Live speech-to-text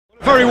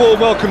Very warm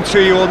welcome to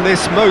you on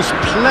this most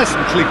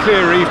pleasantly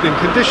clear evening.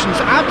 Conditions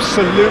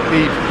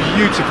absolutely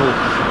beautiful,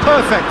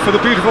 perfect for the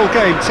beautiful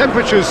game.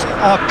 Temperatures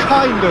are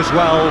kind as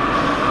well,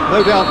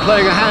 no doubt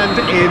playing a hand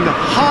in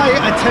high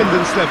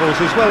attendance levels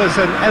as well as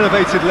an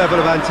elevated level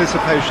of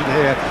anticipation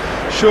here.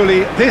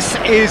 Surely this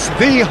is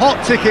the hot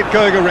ticket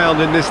going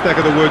around in this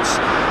neck of the woods.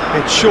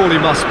 It surely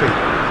must be.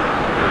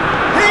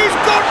 He's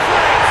gone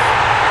for it!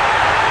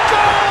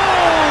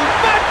 Goal!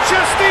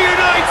 Manchester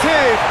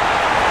United!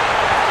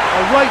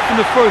 Right from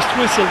the first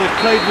whistle, they've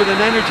played with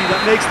an energy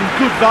that makes them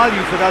good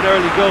value for that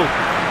early goal.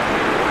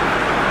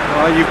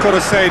 You've got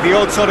to say, the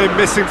odds on him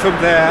missing from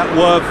there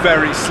were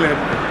very slim.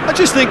 I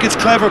just think it's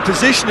clever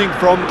positioning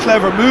from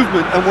clever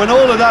movement, and when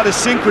all of that is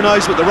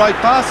synchronised with the right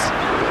pass,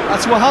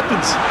 that's what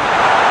happens.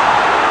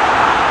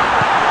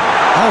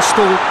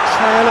 Arsenal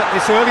trail at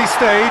this early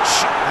stage.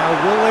 How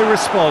will they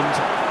respond?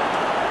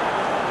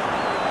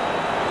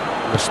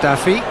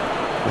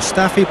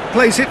 Mustafi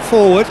plays it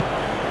forward.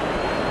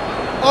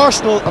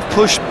 Arsenal have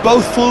pushed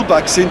both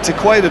fullbacks into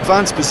quite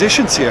advanced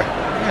positions here.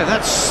 Yeah,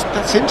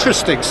 that's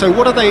interesting. So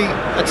what are they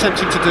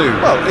attempting to do?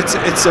 Well, it's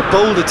a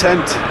bold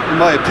attempt, in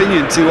my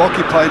opinion, to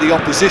occupy the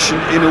opposition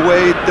in a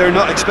way they're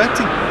not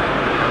expecting.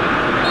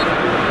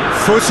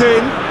 Foot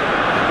in.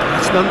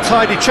 It's an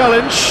untidy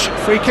challenge.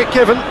 Free kick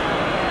given.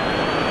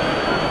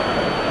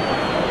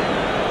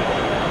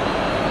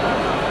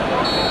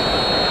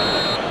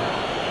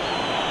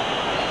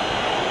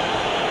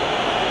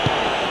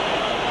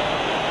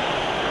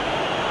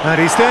 And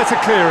he's there to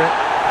clear it.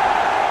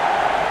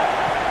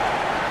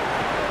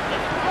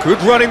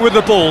 Good running with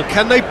the ball.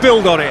 Can they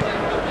build on it?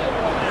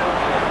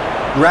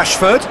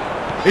 Rashford.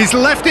 He's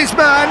left his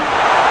man.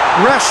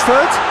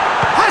 Rashford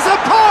has a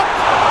pop!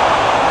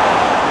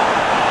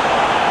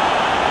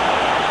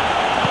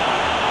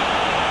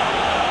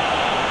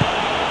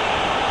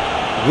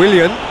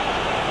 Willian.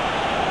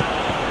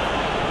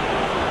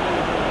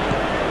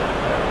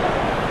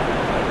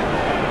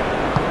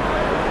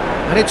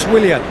 And it's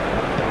Willian.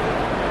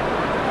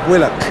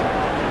 Willock.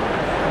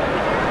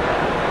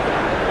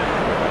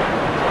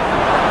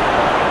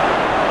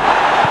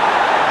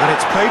 And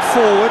it's played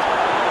forward.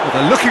 Well,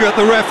 they're looking at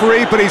the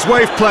referee, but he's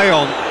waved play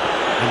on.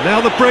 And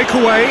now the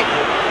breakaway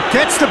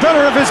gets the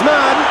better of his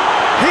man.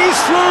 He's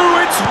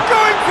through, it's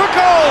going for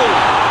goal!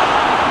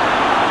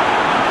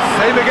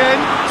 Same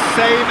again,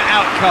 same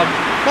outcome.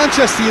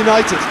 Manchester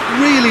United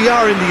really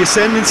are in the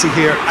ascendancy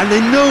here, and they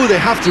know they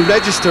have to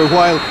register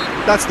while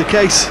that's the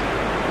case.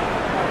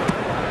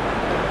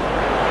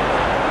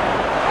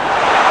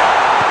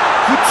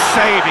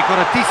 Save, he got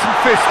a decent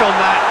fist on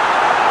that.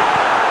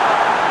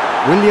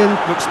 Willian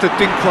looks to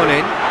dink one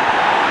in.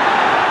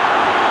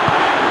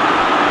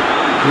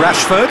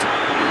 Rashford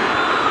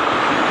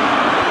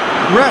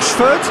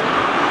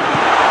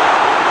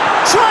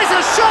tries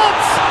a shot!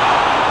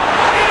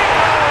 In it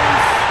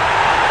goes!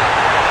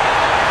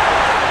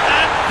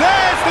 And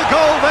there's the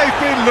goal they've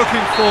been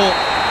looking for.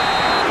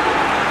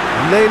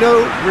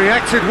 Leno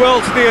reacted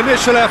well to the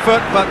initial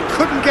effort, but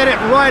couldn't get it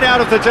right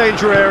out of the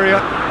danger area.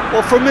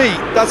 Well, for me,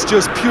 that's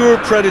just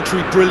pure predatory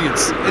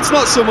brilliance. It's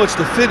not so much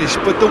the finish,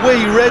 but the way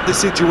he read the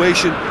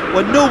situation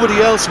when nobody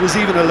else was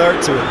even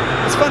alert to it.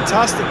 It's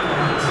fantastic.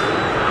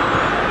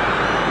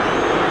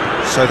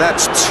 So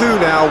that's two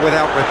now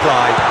without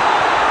reply.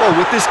 Well,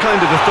 with this kind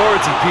of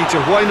authority, Peter,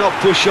 why not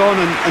push on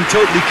and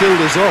totally kill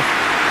this off?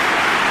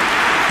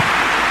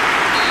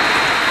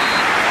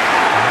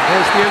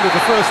 There's the end of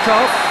the first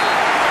half.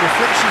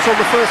 Reflections on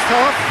the first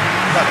half?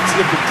 Well, it's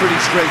looking pretty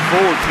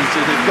straightforward, Peter.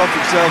 They've got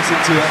themselves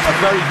into a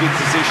very good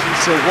position,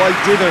 so why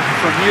dither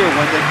from here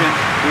when they can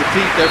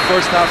repeat their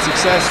first half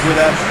success with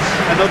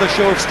another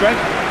show of strength?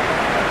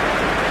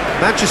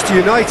 Manchester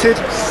United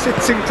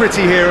sitting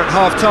pretty here at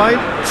half-time,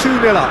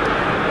 2-0 up.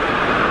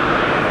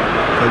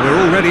 And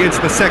we're already into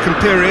the second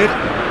period.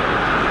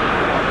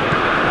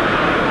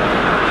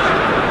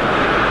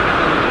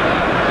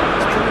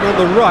 It's coming on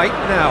the right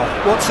now.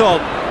 What's on?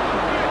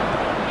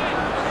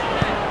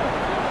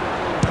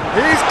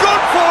 He's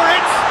gone for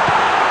it!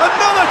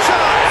 Another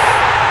chance!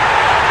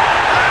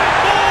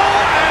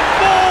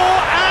 And more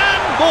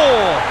and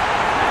more!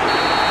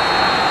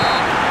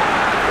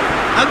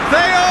 And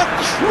they are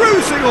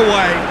cruising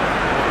away!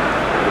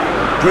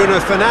 Bruno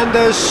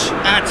Fernandes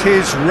at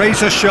his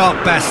razor-sharp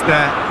best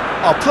there.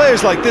 Oh,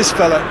 players like this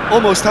fella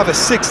almost have a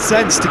sixth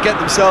sense to get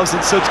themselves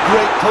in such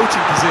great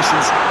coaching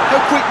positions.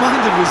 How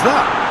quick-minded was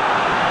that?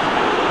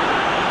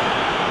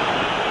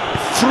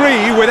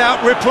 3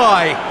 without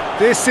reply.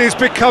 This is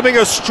becoming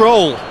a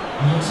stroll.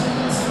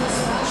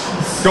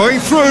 Going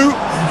through.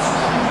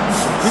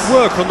 Good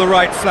work on the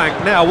right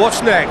flank. Now,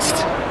 what's next?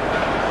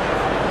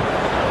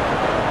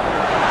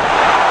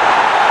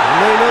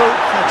 Leno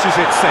catches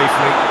it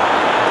safely.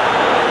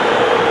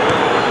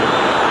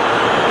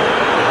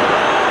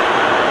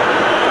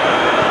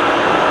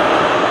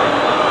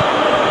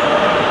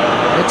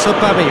 It's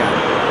Aubameyang.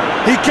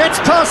 He gets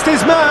past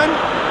his man.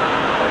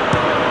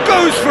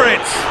 Goes for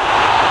it.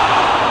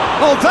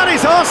 Oh, that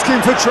is asking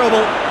for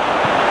trouble.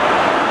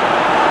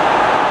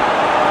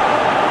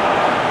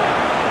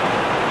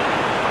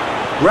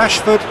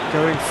 Rashford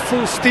going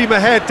full steam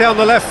ahead down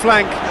the left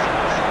flank.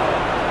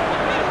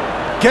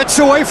 Gets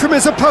away from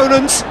his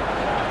opponents.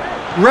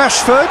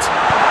 Rashford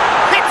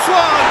hits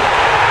one!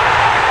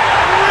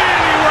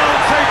 Really well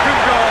taken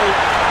goal.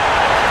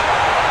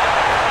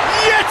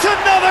 Yet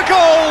another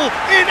goal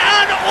in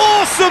an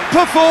awesome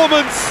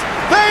performance.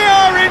 They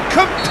are in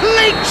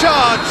complete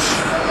charge.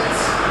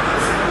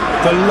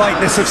 The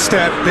lightness of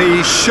step,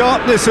 the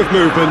sharpness of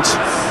movement,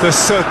 the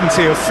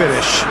certainty of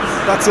finish.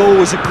 That's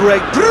always a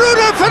great...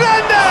 Bruno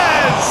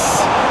Fernandes!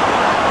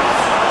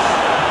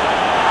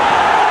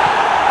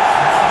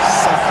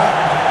 Saka.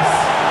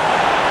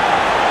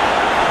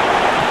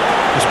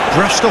 Just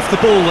brushed off the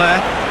ball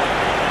there.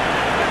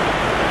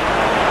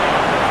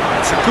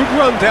 It's a good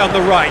run down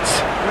the right.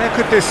 Where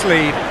could this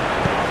lead?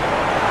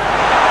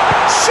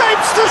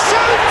 Shapes to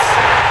shoot!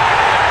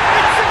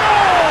 It's a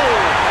goal!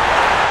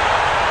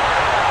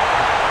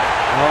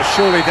 Well,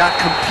 surely that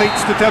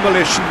completes the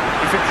demolition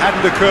if it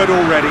hadn't occurred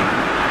already.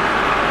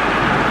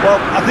 Well,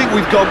 I think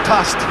we've gone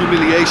past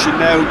humiliation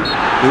now.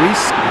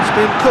 Luis has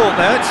been caught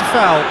there, it's a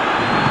foul.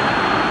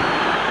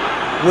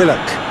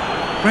 Willock,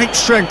 great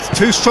strength,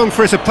 too strong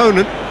for his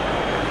opponent.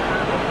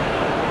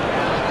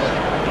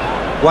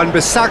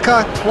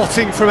 Wan-Bissaka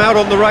plotting from out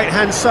on the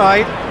right-hand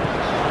side.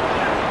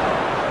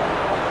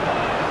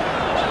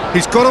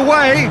 He's got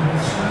away.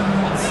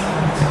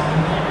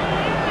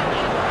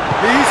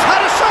 He's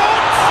had a shot!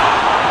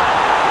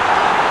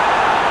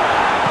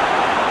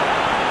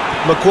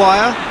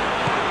 Maguire.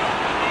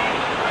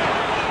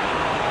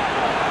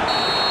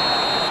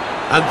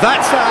 And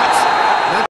that's that.